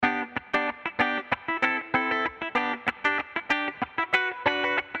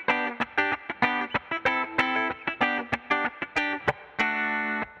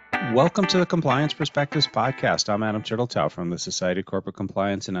Welcome to the Compliance Perspectives podcast. I'm Adam Turteltaub from the Society of Corporate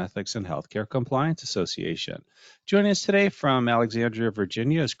Compliance and Ethics and Healthcare Compliance Association. Joining us today from Alexandria,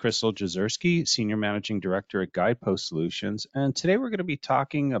 Virginia is Crystal Jezierski, Senior Managing Director at Guidepost Solutions. And today we're going to be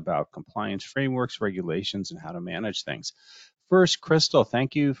talking about compliance frameworks, regulations, and how to manage things. First, Crystal,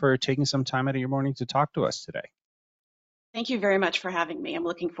 thank you for taking some time out of your morning to talk to us today. Thank you very much for having me. I'm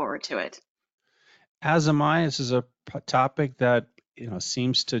looking forward to it. As am I. This is a topic that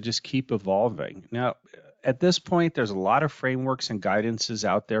seems to just keep evolving. Now, at this point, there's a lot of frameworks and guidances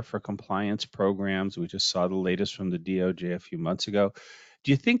out there for compliance programs. We just saw the latest from the DOJ a few months ago.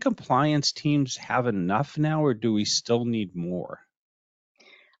 Do you think compliance teams have enough now, or do we still need more?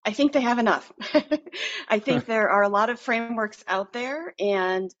 I think they have enough. I think there are a lot of frameworks out there,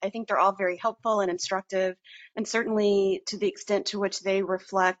 and I think they're all very helpful and instructive, and certainly to the extent to which they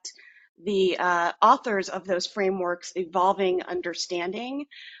reflect the authors of those frameworks' evolving understanding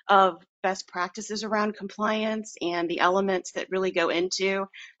of best practices around compliance and the elements that really go into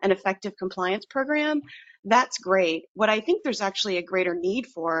an effective compliance program. That's great. What I think there's actually a greater need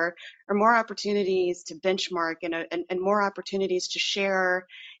for are more opportunities to benchmark and more opportunities to share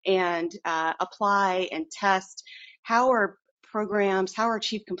and apply and test how are programs, how are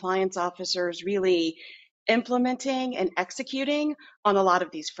chief compliance officers really implementing and executing on a lot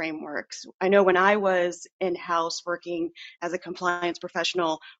of these frameworks. I know when I was in-house working as a compliance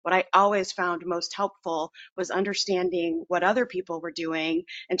professional, what I always found most helpful was understanding what other people were doing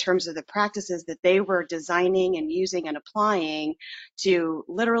in terms of the practices that they were designing and using and applying to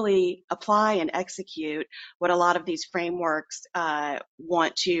literally apply and execute what a lot of these frameworks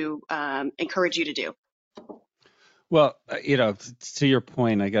want to encourage you to do. Well, to your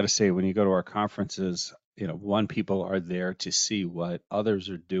point, I got to say, when you go to our conferences, one, people are there to see what others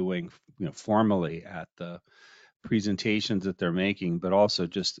are doing, formally at the presentations that they're making, but also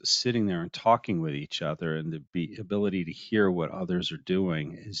just sitting there and talking with each other, and the ability to hear what others are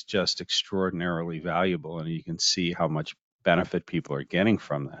doing is just extraordinarily valuable, and you can see how much benefit people are getting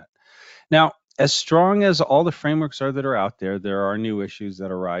from that. Now, as strong as all the frameworks are that are out there, there are new issues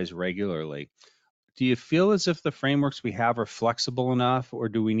that arise regularly. Do you feel as if the frameworks we have are flexible enough, or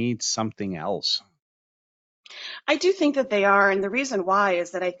do we need something else? I do think that they are, and the reason why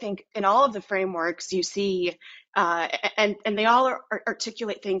is that I think in all of the frameworks you see, and they all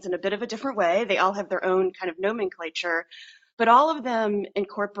articulate things in a bit of a different way. They all have their own kind of nomenclature, but all of them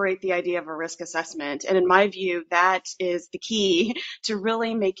incorporate the idea of a risk assessment. And in my view, that is the key to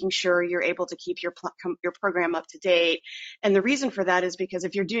really making sure you're able to keep your program up to date. And the reason for that is because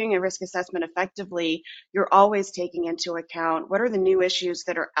if you're doing a risk assessment effectively, you're always taking into account what are the new issues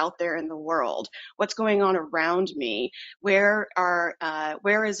that are out there in the world, what's going on around me, where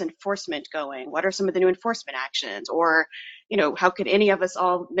is enforcement going, what are some of the new enforcement actions, or how could any of us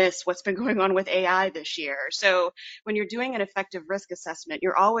all miss what's been going on with AI this year? So when you're doing an effective risk assessment,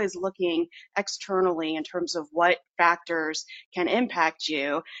 you're always looking externally in terms of what factors can impact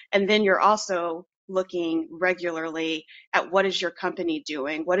you. And then you're also looking regularly at what is your company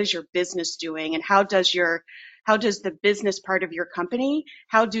doing, what is your business doing, and how does the business part of your company,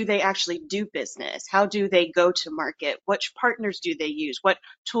 how do they actually do business? How do they go to market? Which partners do they use? What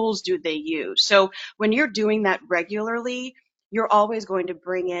tools do they use? So when you're doing that regularly, you're always going to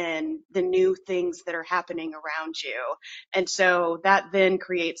bring in the new things that are happening around you. And so that then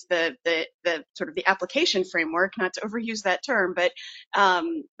creates the sort of the application framework, not to overuse that term, but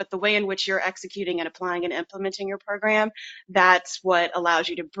the way in which you're executing and applying and implementing your program, that's what allows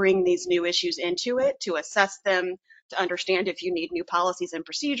you to bring these new issues into it, to assess them, to understand if you need new policies and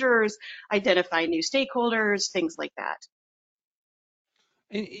procedures, identify new stakeholders, things like that.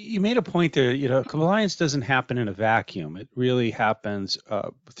 You made a point there, compliance doesn't happen in a vacuum. It really happens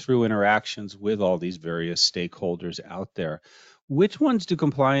through interactions with all these various stakeholders out there. Which ones do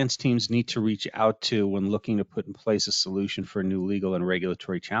compliance teams need to reach out to when looking to put in place a solution for a new legal and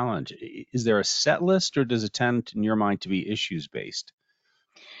regulatory challenge? Is there a set list, or does it tend, in your mind, to be issues-based?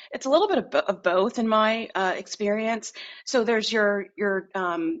 It's a little bit of both in my experience. So there's your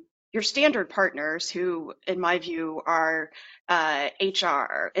standard partners who, in my view, are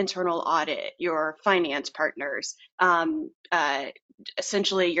HR, internal audit, your finance partners,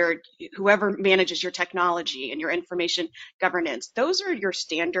 essentially whoever manages your technology and your information governance. Those are your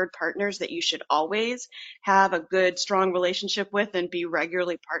standard partners that you should always have a good, strong relationship with and be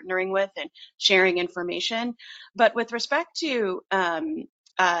regularly partnering with and sharing information. But with respect to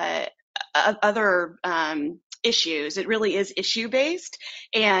other issues, it really is issue based,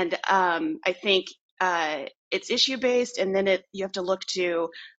 and I think it's issue based, and then you have to look to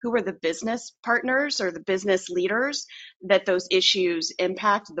who are the business partners or the business leaders that those issues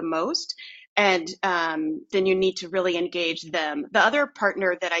impact the most, and then you need to really engage them. The other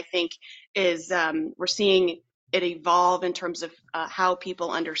partner that I think is we're seeing it evolve in terms of how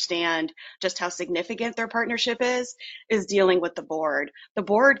people understand just how significant their partnership is dealing with the board. The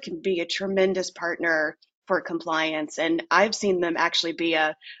board can be a tremendous partner for compliance, and I've seen them actually be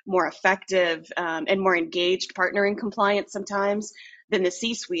a more effective and more engaged partner in compliance sometimes than the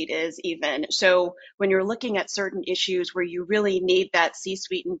C-suite is even. So when you're looking at certain issues where you really need that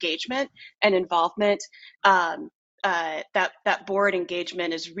C-suite engagement and involvement, that board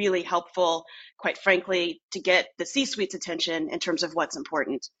engagement is really helpful, quite frankly, to get the C-suite's attention in terms of what's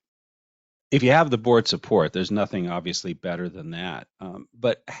important. If you have the board support, there's nothing obviously better than that.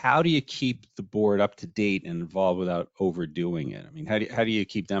 But how do you keep the board up to date and involved without overdoing it? I mean, how do you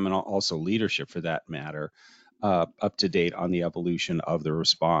keep them, and also leadership for that matter, up to date on the evolution of the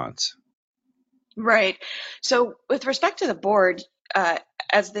response? Right. So with respect to the board, uh,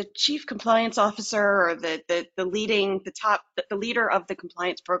 as the chief compliance officer or the leading the leader of the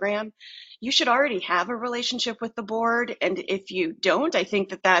compliance program, you should already have a relationship with the board. And if you don't, I think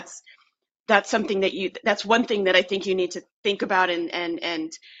that's something that's one thing that I think you need to think about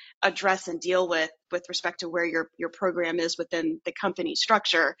and address and deal with respect to where your program is within the company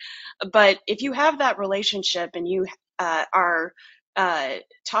structure. But if you have that relationship and you are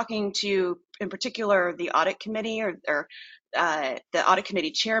talking to, in particular, the audit committee or the audit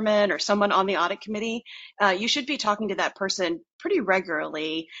committee chairman or someone on the audit committee, you should be talking to that person pretty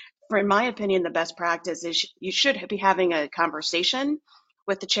regularly. For, in my opinion, the best practice is you should be having a conversation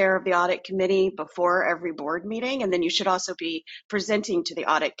with the chair of the audit committee before every board meeting, and then you should also be presenting to the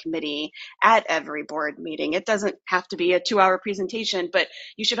audit committee at every board meeting. It doesn't have to be a 2-hour presentation, but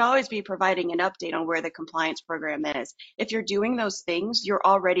you should always be providing an update on where the compliance program is. If you're doing those things, you're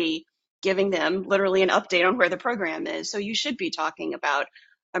already giving them literally an update on where the program is. So you should be talking about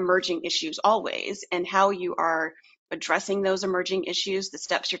emerging issues always, and how you are addressing those emerging issues, the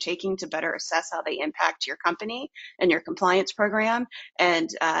steps you're taking to better assess how they impact your company and your compliance program, and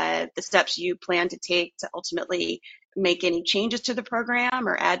the steps you plan to take to ultimately make any changes to the program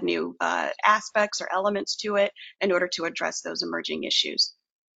or add new aspects or elements to it in order to address those emerging issues.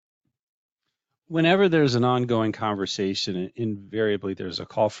 Whenever there's an ongoing conversation, invariably there's a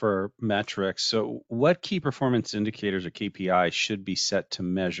call for metrics. So, what key performance indicators or KPIs should be set to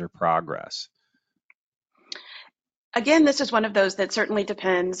measure progress? Again, this is one of those that certainly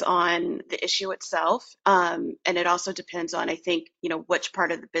depends on the issue itself, and it also depends on, I think, which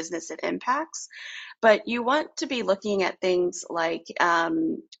part of the business it impacts. But you want to be looking at things like,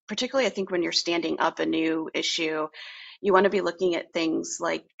 particularly I think when you're standing up a new issue, you want to be looking at things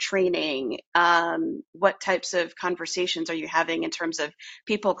like training. What types of conversations are you having in terms of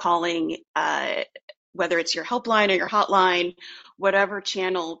people calling, whether it's your helpline or your hotline, whatever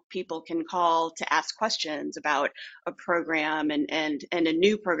channel people can call to ask questions about a program and a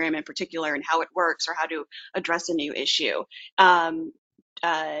new program in particular and how it works or how to address a new issue. Um,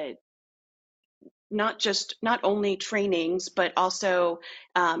 uh, not only trainings, but also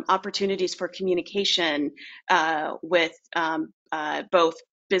opportunities for communication with both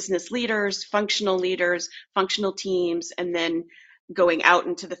business leaders, functional teams, and then going out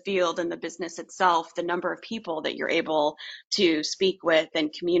into the field and the business itself, the number of people that you're able to speak with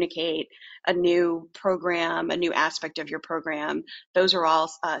and communicate a new program, a new aspect of your program. Those are all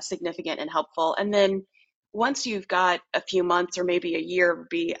significant and helpful. And then once you've got a few months or maybe a year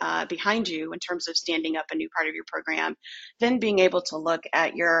behind you in terms of standing up a new part of your program, then being able to look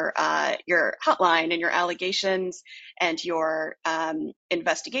at your hotline and your allegations and your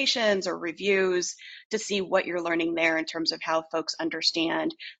investigations or reviews to see what you're learning there in terms of how folks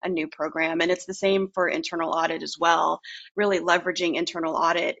understand a new program. And it's the same for internal audit as well, really leveraging internal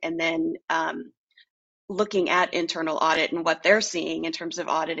audit and then looking at internal audit and what they're seeing in terms of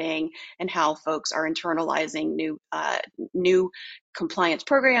auditing and how folks are internalizing new compliance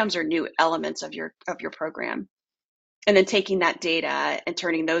programs or new elements of your program, and then taking that data and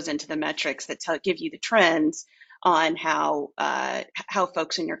turning those into the metrics that give you the trends on how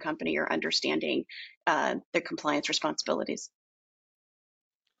folks in your company are understanding their compliance responsibilities.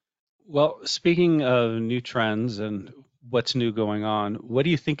 Well, speaking of new trends and what's new going on, what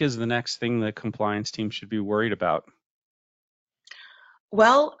do you think is the next thing the compliance team should be worried about?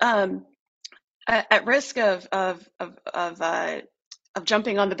 Well, at risk of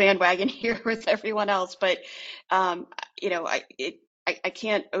jumping on the bandwagon here with everyone else, but um, I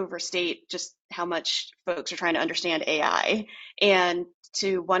can't overstate just how much folks are trying to understand AI, and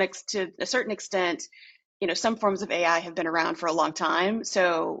to a certain extent, some forms of AI have been around for a long time.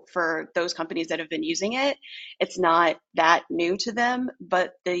 So for those companies that have been using it, it's not that new to them.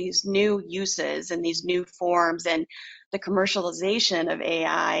 But these new uses and these new forms and the commercialization of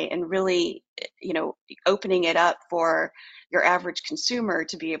AI and really, opening it up for your average consumer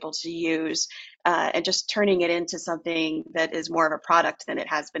to be able to use, and just turning it into something that is more of a product than it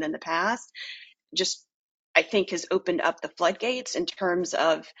has been in the past, just I think has opened up the floodgates in terms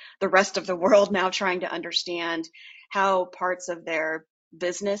of the rest of the world now trying to understand how parts of their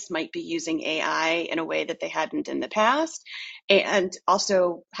business might be using AI in a way that they hadn't in the past, and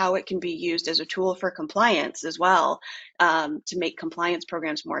also how it can be used as a tool for compliance as well, to make compliance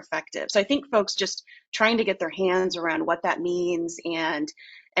programs more effective. So I think folks just trying to get their hands around what that means and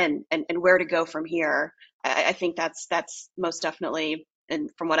where to go from here. I think that's most definitely, and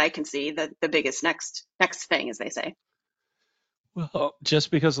from what I can see, the biggest next thing, as they say. Well,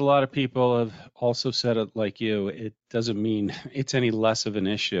 just because a lot of people have also said it like you, it doesn't mean it's any less of an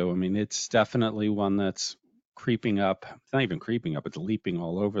issue. I mean, it's definitely one that's creeping up. It's not even creeping up, it's leaping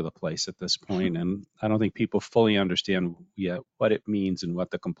all over the place at this point. And I don't think people fully understand yet what it means and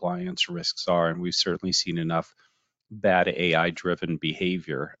what the compliance risks are. And we've certainly seen enough bad AI driven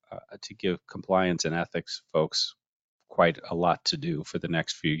behavior to give compliance and ethics folks quite a lot to do for the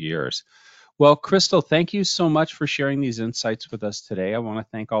next few years. Well, Crystal, thank you so much for sharing these insights with us today. I want to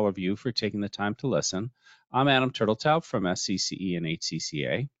thank all of you for taking the time to listen. I'm Adam Turteltaub from SCCE and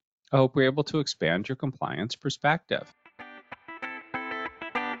HCCA. I hope we're able to expand your compliance perspective.